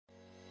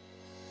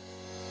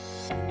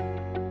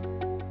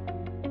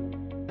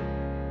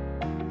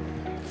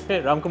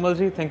Okay,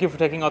 Kamalji, thank you for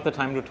taking out the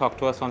time to talk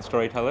to us on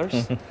Storytellers.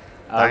 Thank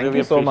really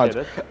you so much.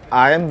 it.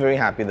 I am very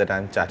happy that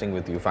I'm chatting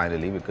with you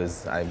finally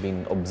because I've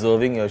been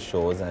observing your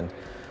shows and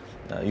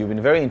you've been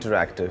very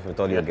interactive with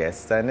all your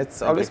guests, and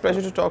it's always a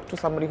pleasure to talk to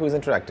somebody who is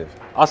interactive.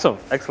 Awesome,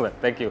 excellent,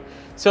 thank you.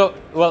 So,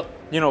 well,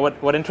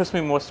 what interests me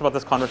most about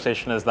this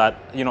conversation is that,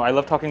 I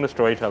love talking to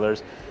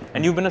storytellers,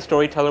 and you've been a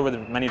storyteller with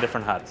many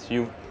different hats.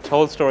 You've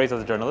told stories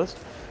as a journalist,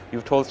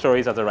 you've told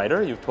stories as a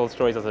writer, you've told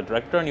stories as a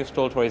director, and you've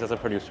told stories as a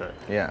producer.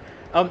 Yeah.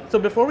 So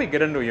before we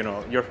get into,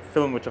 your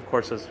film, which of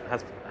course has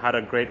had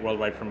a great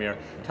worldwide premiere,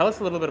 tell us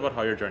a little bit about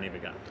how your journey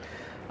began.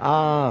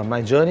 My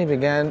journey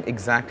began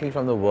exactly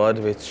from the word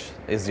which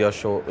is your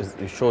show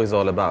is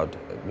all about,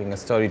 being a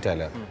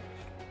storyteller.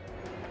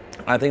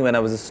 I think when I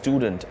was a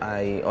student,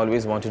 I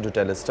always wanted to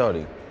tell a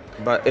story.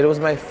 But it was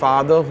my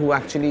father who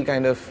actually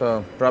kind of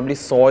probably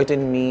saw it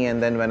in me,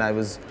 and then when I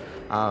was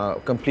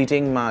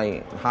completing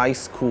my high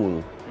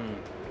school,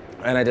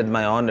 and I did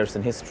my honors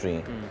in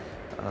history,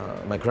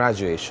 my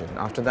graduation.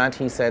 After that,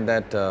 he said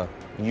that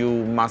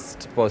you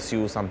must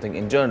pursue something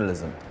in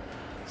journalism.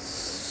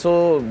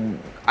 So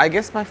I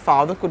guess my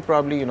father could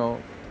probably,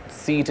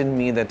 see it in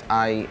me that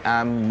I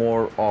am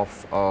more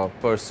of a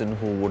person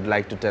who would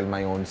like to tell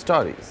my own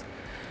stories.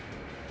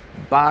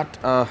 But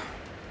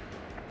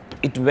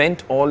it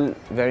went all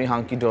very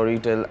hunky-dory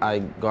till I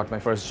got my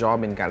first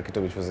job in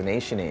Calcutta, which was in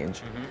Asian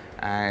Age.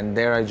 And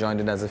there I joined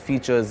in as a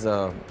features,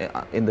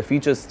 in the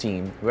features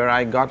team, where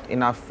I got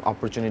enough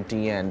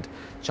opportunity and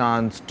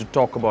chance to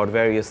talk about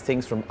various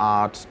things from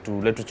art to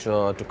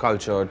literature to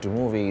culture to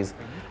movies.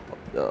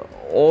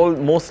 All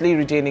mostly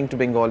retaining to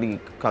Bengali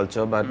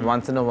culture, but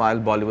once in a while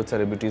Bollywood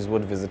celebrities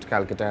would visit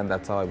Calcutta, and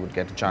that's how I would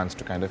get a chance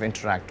to kind of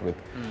interact with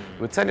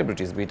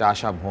celebrities, be it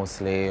Asha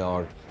Bhosle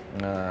or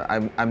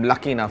I'm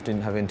lucky enough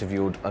to have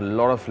interviewed a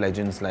lot of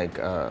legends like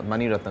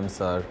Mani Ratnam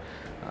sir,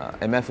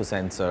 M.F.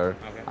 Hussain sir,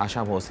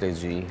 Asha Bhosle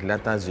ji,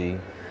 Lata ji.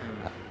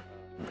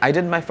 I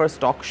did my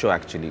first talk show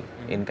actually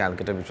in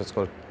Calcutta, which was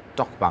called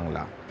Talk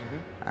Bangla.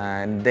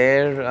 And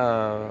there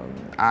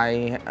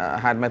I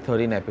had my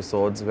 13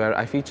 episodes where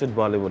I featured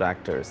Bollywood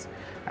actors.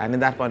 And in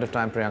that point of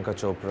time, Priyanka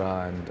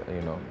Chopra and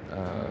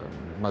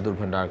Madhur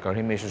Bhandarkar,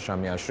 Himesh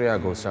Reshammiya, Shreya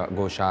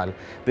Ghoshal,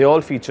 they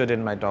all featured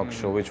in my talk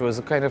show, which was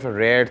a kind of a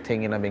rare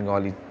thing in a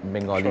Bengali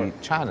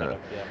channel.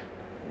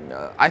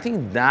 I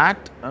think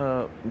that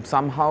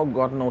somehow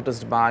got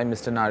noticed by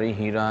Mr. Nari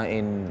Hira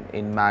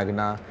in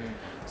Magna.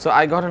 So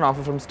I got an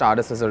offer from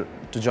Stardust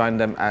to join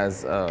them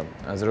as a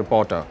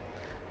reporter.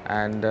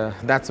 And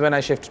that's when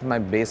I shifted my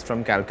base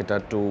from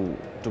Calcutta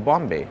to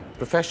Bombay.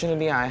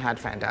 Professionally, I had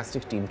a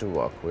fantastic team to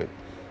work with.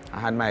 I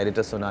had my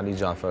editor Sonali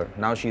Jaffer.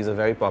 Now she's a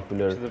very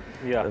popular,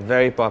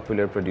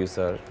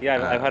 producer.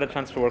 Yeah, I've had a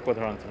chance to work with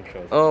her on some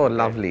shows. Oh,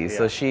 lovely. Yeah.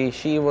 So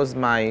she was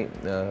my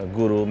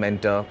guru,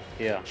 mentor.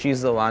 Yeah.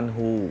 She's the one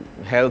who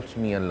helped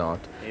me a lot.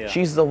 Yeah.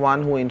 She's the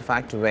one who in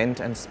fact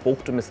went and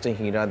spoke to Mr.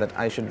 Hira that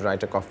I should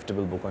write a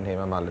comfortable book on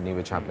Hema Malini,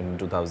 which happened in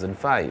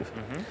 2005.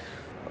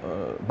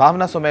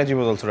 Bhavna Somaji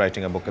was also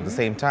writing a book at the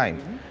same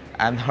time,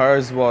 and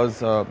hers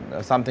was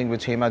something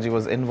which Hemaji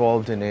was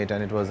involved in it,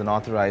 and it was an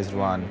authorized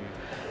one.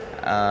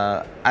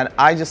 And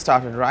I just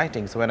started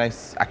writing. So when I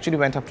actually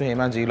went up to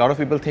Hemaji, a lot of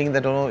people think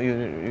that, oh,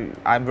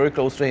 I'm very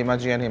close to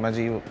Hemaji, and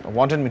Hemaji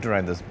wanted me to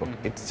write this book.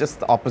 It's just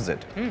the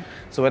opposite.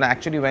 So when I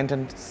actually went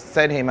and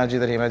said Hemaji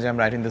that, Hemaji, I'm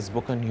writing this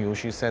book on you,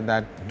 she said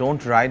that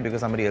don't write because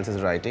somebody else is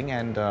writing,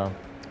 and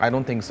I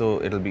don't think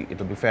so. It'll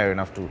be fair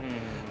enough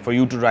for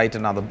you to write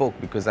another book,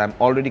 because I'm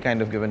already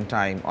kind of given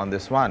time on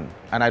this one,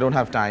 and I don't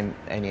have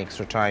any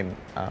extra time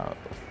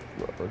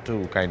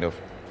to kind of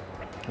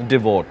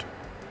devote.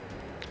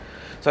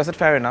 So I said,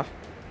 fair enough.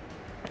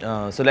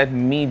 So let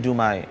me do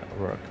my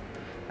work,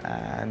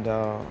 and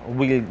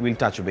we'll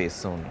touch base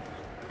soon.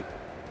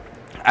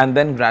 And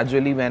then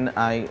gradually, when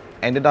I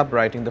ended up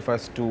writing the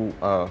first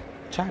 2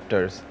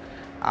 chapters,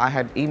 I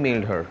had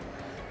emailed her.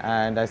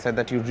 And I said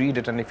that you read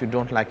it, and if you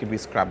don't like it, we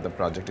scrap the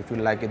project. If you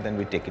like it, then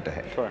we take it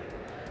ahead. Sure.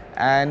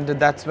 And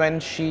that's when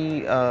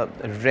she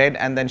read,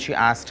 and then she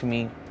asked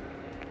me,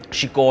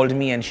 she called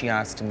me and she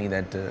asked me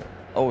that,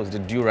 oh,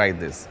 did you write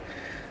this?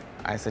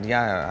 I said,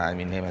 yeah, I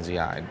mean, Hemaji,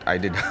 yeah, I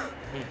did.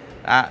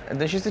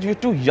 And then she said, you're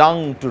too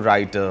young to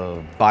write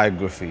a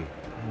biography.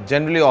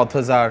 Generally,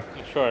 authors are,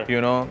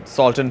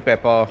 salt and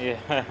pepper.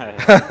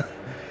 Yeah.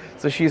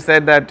 So she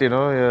said that,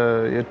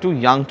 you're too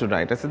young to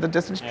write. I said that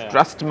just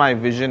trust my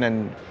vision,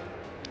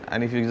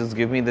 and if you just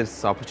give me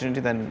this opportunity,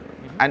 then,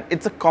 and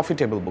it's a coffee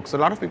table book. So a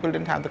lot of people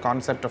didn't have the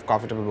concept of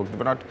coffee table book. They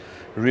were not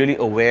really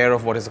aware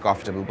of what is a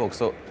coffee table book.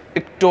 So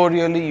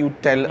pictorially, you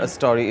tell a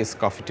story is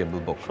coffee table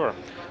book. Sure.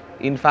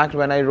 In fact,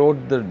 when I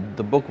wrote the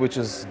book, which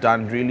is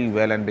done really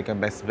well and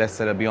become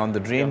bestseller, Beyond the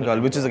Dream Girl,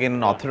 which is again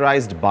an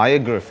authorized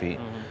biography,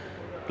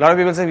 a lot of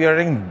people say, you're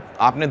writing,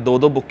 aapne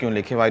do book kyun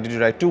likhe? Why did you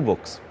write 2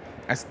 books?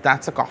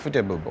 That's a coffee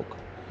table book.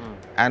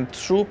 And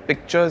through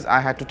pictures, I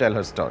had to tell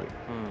her story.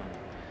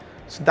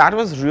 So that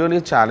was really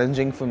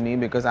challenging for me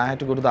because I had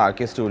to go to the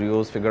RK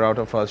studios, figure out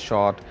her first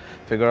shot,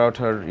 figure out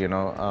her, you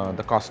know,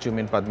 the costume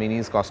in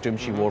Padmini's costume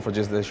she wore for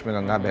Jis Desh Mein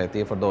Ganga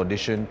Behti Hai for the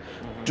audition,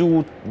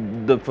 to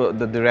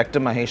the director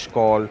Mahesh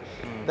call.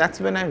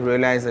 That's when I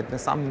realized that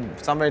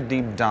somewhere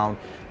deep down,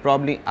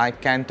 probably I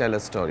can tell a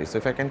story. So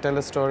if I can tell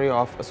a story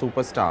of a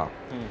superstar,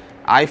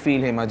 I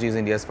feel Hema ji is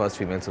India's first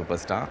female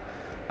superstar.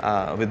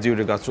 With due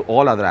regards to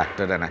all other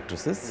actors and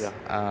actresses,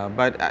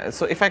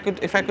 so if I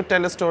could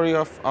tell a story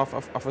of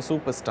a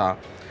superstar,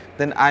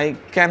 then I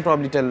can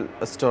probably tell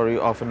a story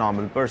of a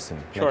normal person,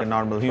 like a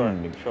normal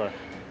human being.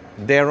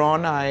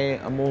 Thereon, I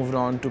moved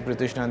on to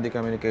Pritish Nandi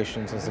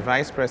Communications as the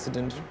Vice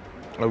President.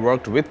 I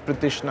worked with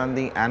Pritish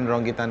Nandi and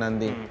Rangita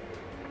Nandi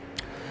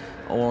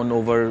on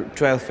over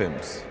 12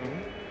 films.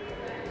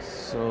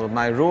 So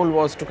my role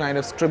was to kind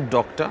of script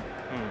doctor,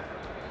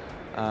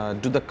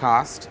 do the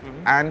cast,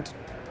 and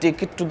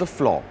take it to the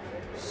floor,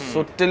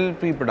 so till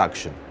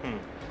pre-production.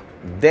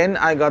 Then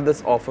I got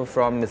this offer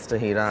from Mr.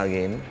 Hira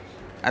again,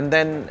 and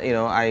then, you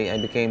know, I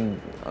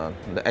became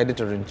the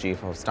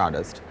editor-in-chief of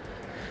Stardust.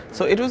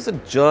 So it was a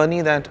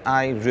journey that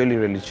I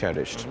really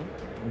cherished.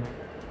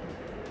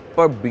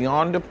 But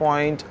beyond a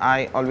point,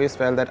 I always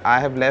felt that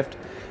I have left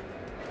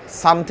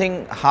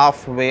something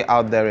halfway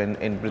out there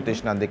in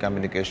British Nandi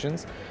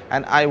Communications,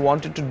 and I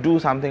wanted to do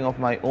something of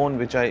my own,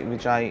 which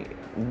I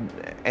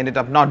ended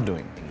up not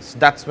doing. So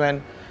that's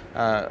when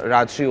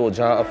Rajshri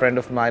Ojha, a friend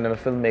of mine and a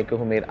filmmaker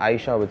who made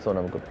Aisha with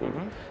Sonam Kapoor,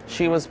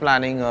 she was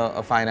planning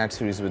a fine art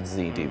series with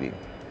Zee TV.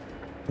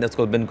 That's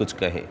called Bin Kuch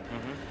Kahe.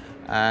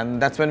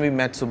 And that's when we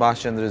met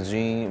Subhash Chandra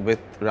ji with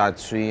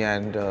Rajshri,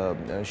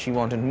 and she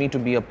wanted me to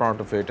be a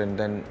part of it, and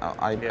then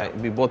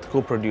we both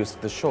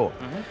co-produced the show.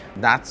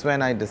 That's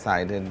when I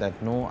decided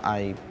that no,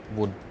 I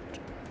would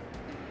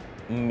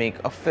make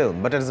a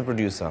film, but as a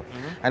producer.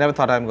 I never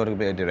thought I'm going to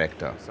be a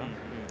director. So.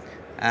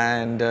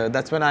 And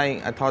that's when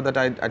I thought that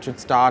I should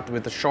start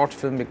with a short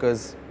film,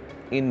 because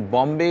in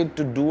Bombay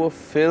to do a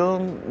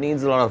film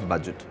needs a lot of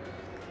budget.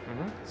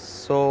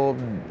 So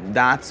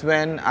that's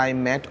when I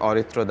met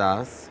Auritra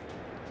Das,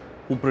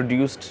 who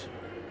produced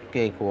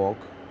Cakewalk,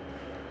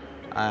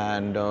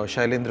 and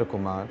Shailendra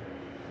Kumar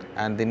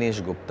and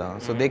Dinesh Gupta.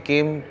 So they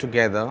came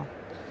together,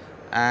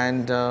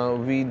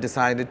 and we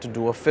decided to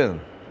do a film.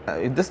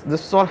 This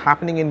is all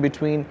happening in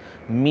between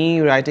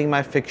me writing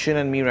my fiction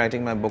and me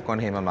writing my book on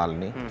Hema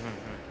Malini.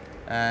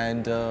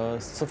 And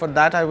so for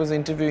that I was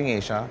interviewing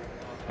Esha,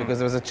 because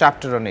there was a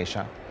chapter on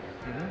Esha.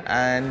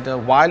 And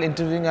while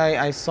interviewing,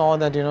 I saw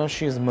that, you know,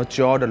 she's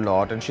matured a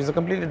lot, and she's a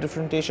completely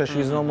different Esha.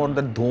 She's no more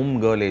the dhoom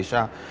girl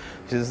Esha.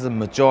 She's a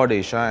matured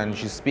Esha, and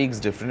she speaks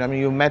different. I mean,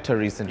 you met her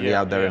recently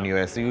out there in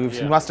US. You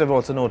must have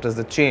also noticed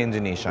the change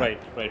in Esha.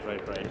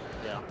 Right.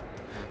 Yeah.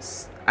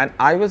 And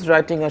I was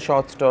writing a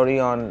short story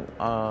on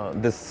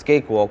this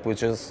Cakewalk,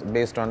 which is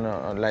based on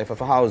the life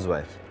of a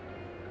housewife.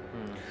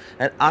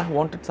 And I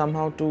wanted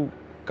somehow to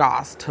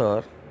cast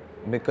her,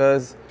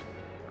 because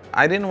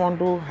I didn't want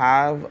to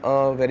have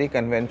a very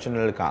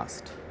conventional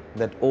cast.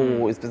 That,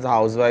 oh, if it's a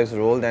housewife's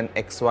role, then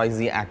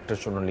XYZ actor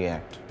should only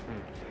act.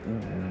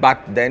 But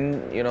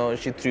then, you know,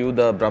 she threw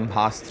the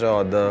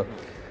Brahmastra,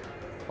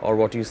 or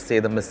what you say,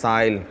 the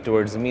missile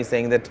towards me,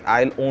 saying that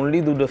I'll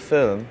only do the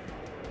film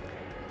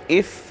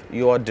if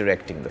you are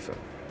directing the film.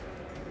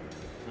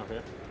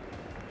 Okay.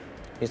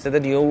 He said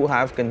that you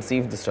have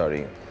conceived the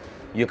story.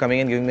 You're coming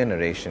and giving me a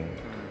narration.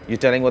 You're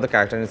telling what the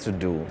character needs to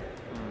do.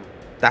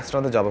 That's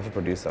not the job of a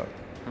producer.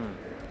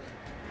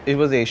 It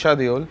was Esha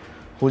Deol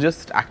who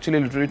just actually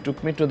literally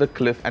took me to the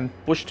cliff and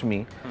pushed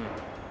me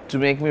to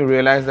make me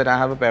realize that I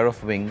have a pair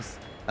of wings,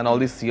 and all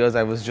these years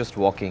I was just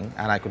walking,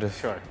 and I could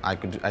have, I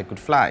could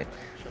fly.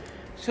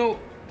 So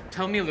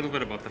tell me a little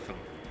bit about the film.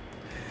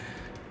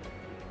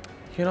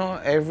 You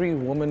know, every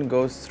woman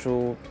goes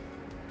through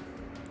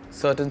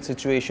certain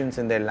situations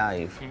in their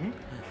life,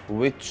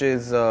 which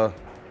is a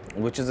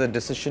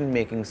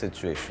decision-making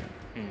situation.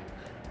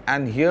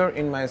 And here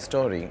in my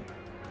story,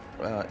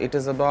 it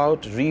is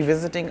about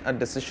revisiting a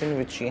decision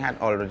which she had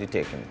already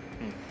taken.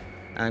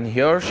 And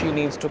here she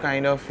needs to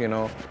kind of, you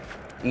know,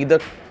 either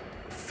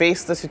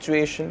face the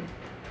situation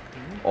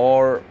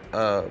or,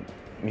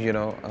 you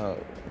know,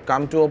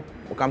 come to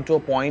a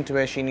point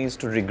where she needs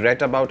to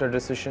regret about her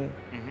decision.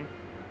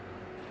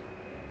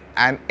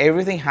 And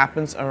everything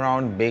happens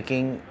around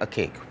baking a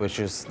cake, which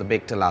is the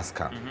baked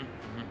Alaska.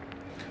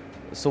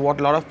 So what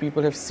a lot of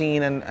people have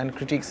seen and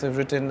critics have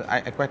written,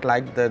 I quite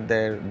like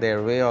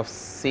their way of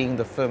seeing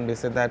the film. They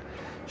said that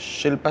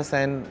Shilpa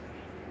Sen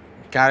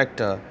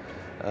character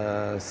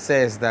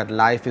says that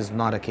life is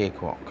not a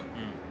cakewalk.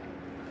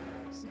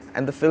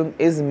 And the film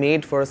is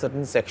made for a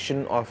certain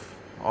section of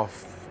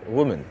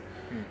women,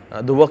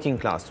 the working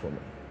class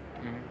woman.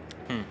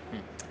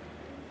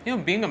 You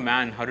know, being a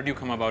man, how did you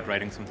come about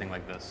writing something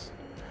like this?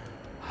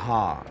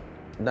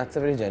 That's a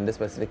very gender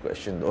specific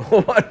question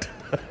though. But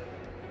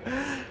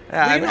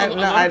a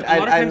lot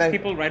of times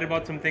people write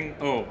about something,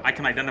 oh, I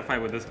can identify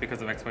with this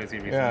because of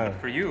XYZ reason. But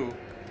for you,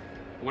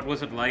 what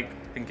was it like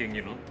thinking,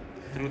 you know,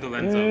 through the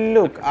lens of...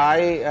 Look,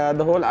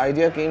 the whole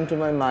idea came to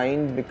my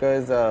mind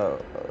because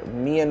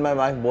me and my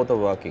wife both are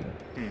working.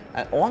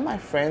 And all my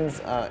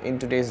friends in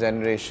today's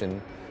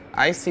generation,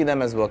 I see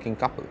them as working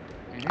couple.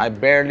 I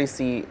barely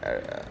see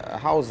a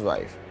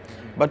housewife.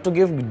 But to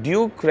give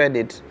due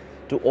credit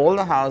to all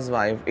the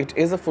housewives, it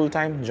is a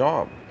full-time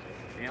job.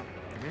 Yeah.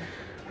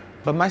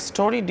 But my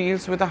story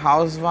deals with a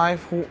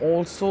housewife who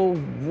also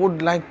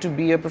would like to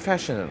be a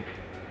professional.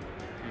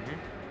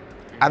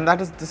 And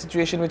that is the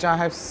situation which I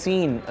have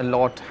seen a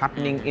lot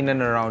happening in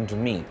and around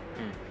me.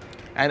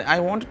 And I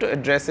wanted to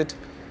address it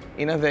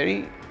in a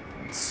very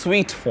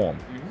sweet form.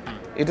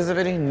 It is a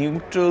very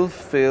neutral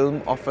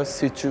film of a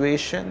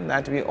situation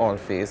that we all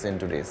face in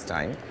today's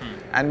time.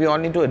 And we all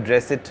need to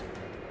address it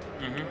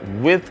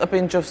with a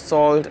pinch of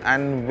salt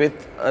and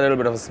with a little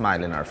bit of a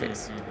smile in our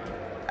face.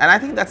 And I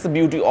think that's the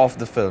beauty of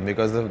the film,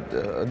 because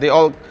they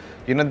all,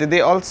 you know, they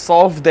all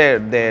solve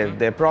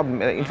their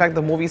problem. In fact,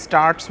 the movie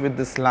starts with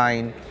this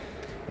line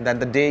that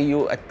the day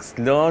you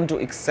learn to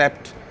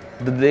accept,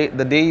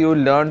 the day you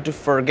learn to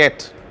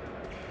forget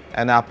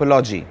an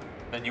apology.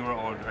 Then you were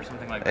old or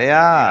something like that.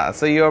 Yeah,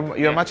 so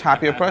you're a much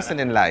happier person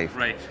in life.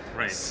 Right.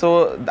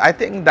 So I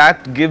think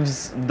that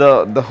gives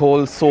the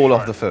whole soul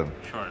of the film.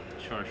 Sure.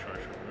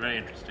 Very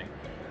interesting.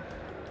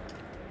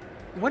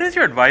 What is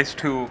your advice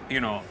to, you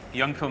know,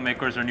 young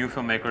filmmakers or new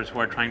filmmakers who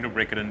are trying to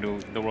break it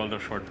into the world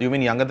of short? You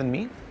mean younger than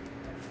me?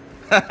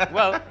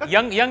 Well,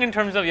 young in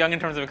terms of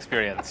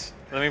experience.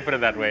 Let me put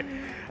it that way.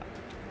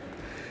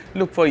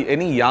 Look, for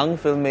any young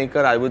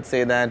filmmaker, I would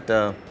say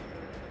that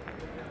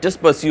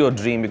just pursue your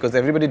dream, because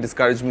everybody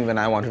discouraged me when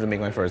I wanted to make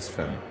my first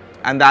film.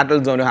 And that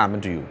is going to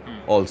happen to you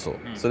also.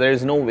 So there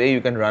is no way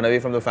you can run away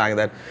from the fact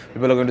that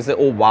people are going to say,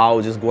 oh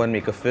wow, just go and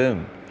make a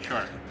film.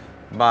 Sure.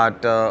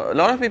 But a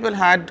lot of people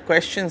had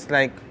questions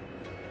like,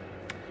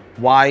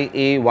 why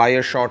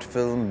a short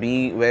film?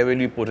 B, where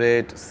will you put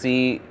it?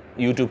 C,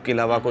 YouTube के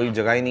अलावा कोई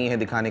जगह ही नहीं है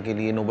दिखाने के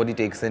लिए. Nobody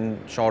takes in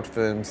short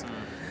films.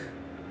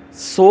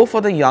 So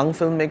for the young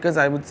filmmakers,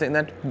 I would say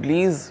that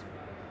please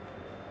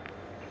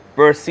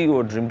pursue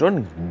your dream.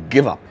 Don't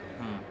give up.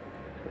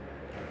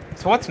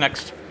 So what's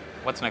next?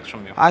 What's next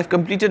from you? I've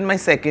completed my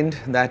second,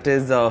 that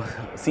is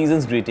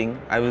Season's Greeting.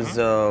 I was,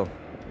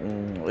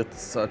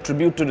 it's a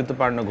tribute to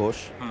Rituparna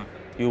Ghosh.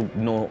 You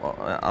know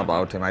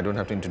about him. I don't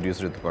have to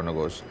introduce Rituparna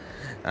Ghosh.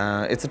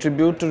 It's a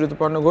tribute to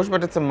Rituparna Ghosh,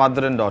 but it's a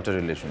mother and daughter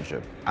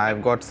relationship.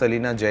 I've got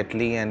Salina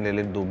Jetli and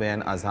Lilith Dubey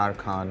and Azhar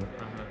Khan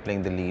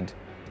playing the lead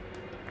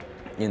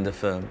in the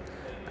film.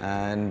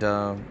 And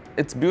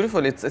it's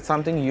beautiful. It's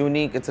something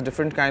unique. It's a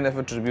different kind of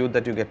a tribute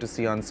that you get to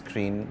see on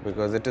screen,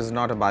 because it is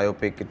not a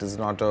biopic. It is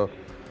not a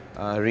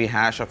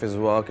rehash of his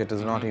work. It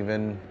is not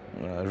even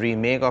a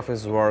remake of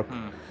his work,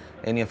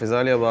 any of his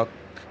earlier work.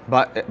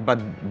 But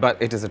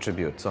it is a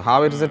tribute. So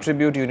how it is a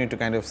tribute, you need to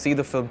kind of see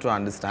the film to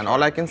understand.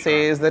 All I can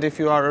say is that if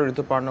you are a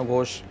Rituparna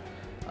Ghosh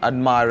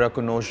admirer,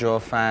 connoisseur,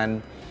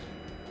 fan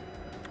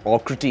or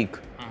critique,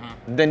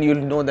 then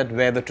you'll know that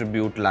where the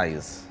tribute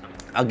lies.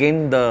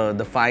 Again,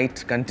 the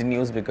fight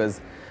continues,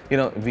 because you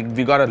know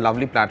we got a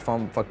lovely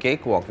platform for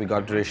Cakewalk. We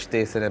got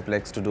Rishte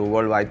Cineplex to do a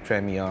worldwide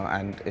premiere,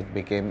 and it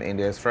became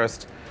India's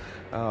first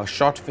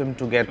short film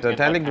to get a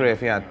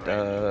telegraphy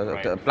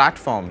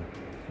platform.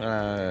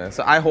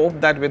 So I hope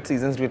that with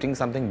Season's Greeting,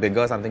 something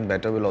bigger, something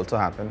better will also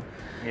happen.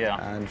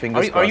 Yeah. And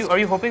fingers crossed. Are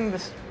you hoping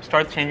this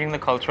starts changing the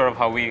culture of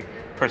how we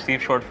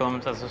perceive short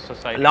films as a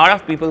society? A lot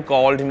of people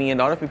called me, a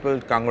lot of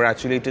people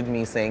congratulated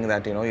me, saying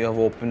that, you know, you have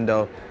opened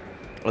a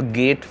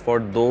gate for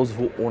those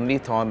who only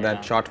thought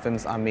that short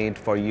films are made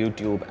for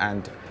YouTube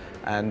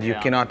and you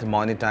cannot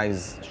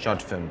monetize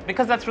short film.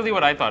 Because that's really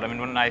what I thought. I mean,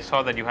 when I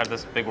saw that you had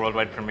this big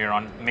worldwide premiere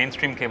on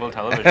mainstream cable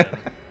television,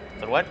 I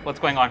said, what's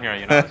going on here,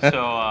 you know?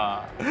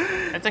 So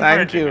it's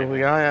encouraging. Thank you.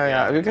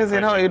 Yeah. Because,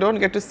 you know, you don't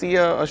get to see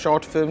a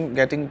short film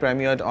getting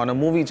premiered on a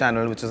movie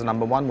channel, which is the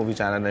 #1 movie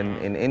channel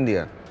in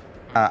India.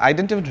 I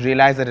didn't even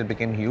realize that it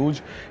became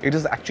huge. It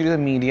is actually the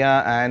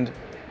media and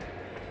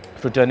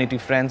fraternity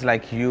friends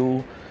like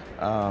you.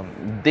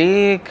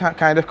 They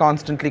kind of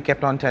constantly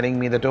kept on telling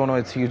me that, oh no,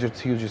 it's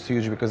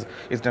huge, because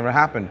it's never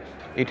happened.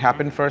 It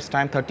happened first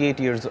time 38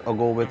 years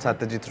ago with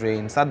Satyajit Ray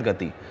in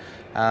Sadgati.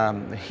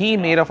 He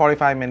made a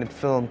 45-minute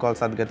film called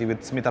Sadgati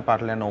with Smita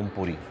Patil and Om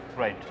Puri.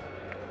 Right.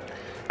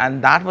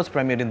 And that was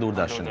premiered in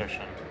Doordarshan.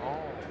 Oh.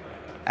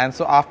 And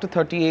so after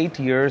 38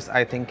 years,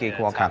 I think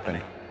Cakewalk happened.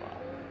 Wow.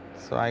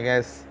 So I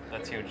guess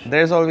that's huge.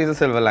 There's always a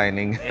silver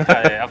lining.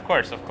 Yeah, of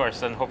course.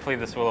 And hopefully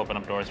this will open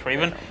up doors for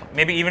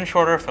maybe even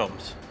shorter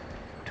films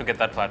to get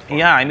that platform.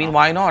 Yeah, I mean,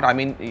 why not? I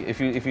mean,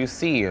 if you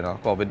see, you know,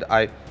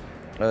 Kovid,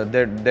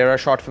 there are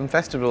short film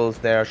festivals,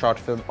 there are short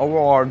film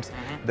awards,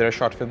 there are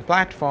short film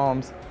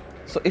platforms.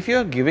 So if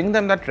you're giving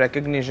them that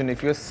recognition,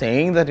 if you're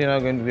saying that, you know,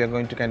 we are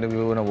going to kind of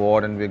give an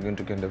award and we're going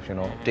to kind of, you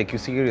know, take you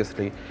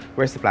seriously,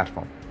 where's the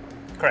platform?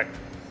 Correct.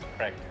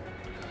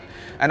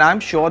 And I'm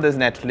sure there's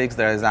Netflix,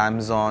 there's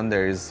Amazon,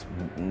 there's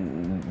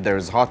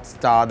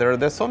Hotstar,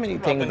 there's so many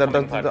things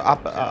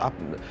that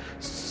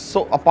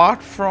So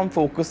apart from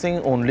focusing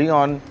only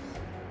on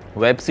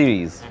web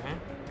series,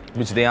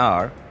 which they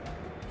are,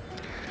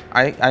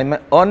 I'm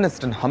an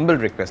earnest and humble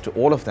request to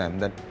all of them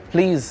that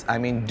please, I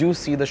mean, do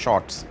see the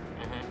shorts.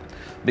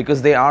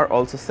 because they are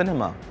also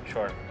cinema.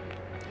 Sure.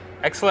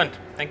 Excellent.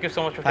 Thank you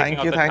so much for taking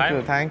out the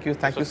time.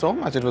 Thank you so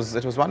much. It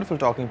was wonderful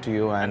talking to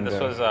you. And this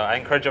was. I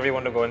encourage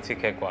everyone to go and see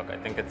Cakewalk. I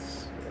think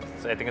it's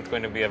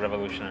going to be a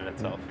revolution in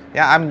itself.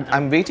 Yeah,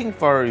 I'm waiting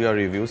for your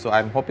review. So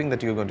I'm hoping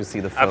that you're going to see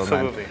the film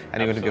and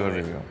you're going to give a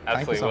review. Absolutely,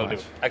 Thank you so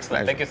much.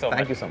 Excellent. Thank you so much.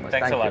 Thank you so much.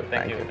 Thanks a lot.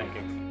 Thank you. Thank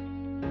you.